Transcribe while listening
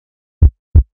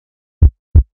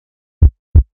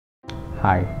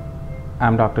Hi,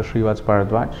 I'm Dr. Srivats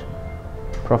Bharadwaj,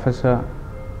 Professor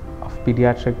of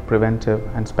Pediatric, Preventive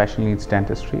and Special Needs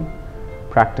Dentistry,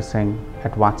 practicing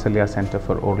at Vatsalya Center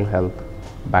for Oral Health,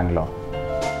 Bangalore.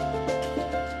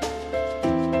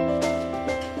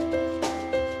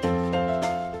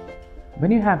 When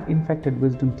you have infected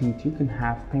wisdom teeth, you can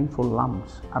have painful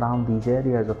lumps around these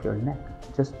areas of your neck,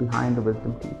 just behind the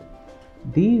wisdom teeth.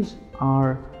 These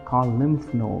are called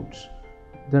lymph nodes.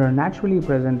 They are naturally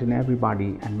present in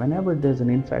everybody, and whenever there's an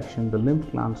infection, the lymph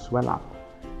glands swell up,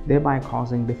 thereby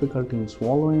causing difficulty in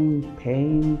swallowing,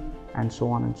 pain, and so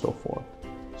on and so forth.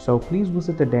 So please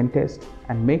visit a dentist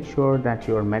and make sure that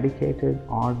you are medicated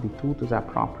or the tooth is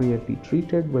appropriately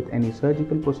treated with any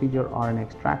surgical procedure or an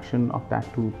extraction of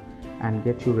that tooth and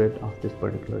get you rid of this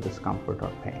particular discomfort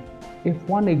or pain. If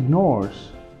one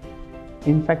ignores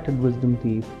infected wisdom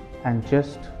teeth and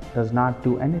just does not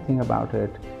do anything about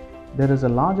it, there is a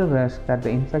larger risk that the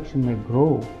infection may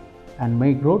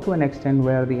grow to an extent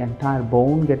where the entire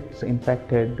bone gets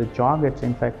infected, the jaw gets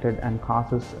infected and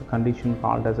causes a condition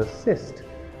called as a cyst.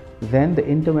 Then the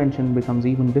intervention becomes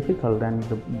even difficult, and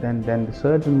then the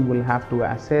surgeon will have to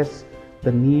assess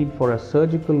the need for a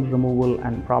surgical removal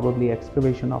and probably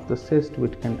excavation of the cyst,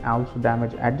 which can also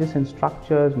damage adjacent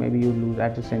structures. Maybe you lose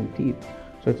adjacent teeth.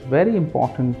 So it's very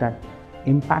important that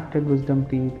impacted wisdom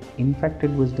teeth,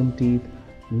 infected wisdom teeth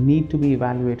need to be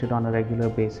evaluated on a regular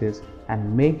basis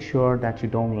and make sure that you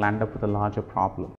don't land up with a larger problem.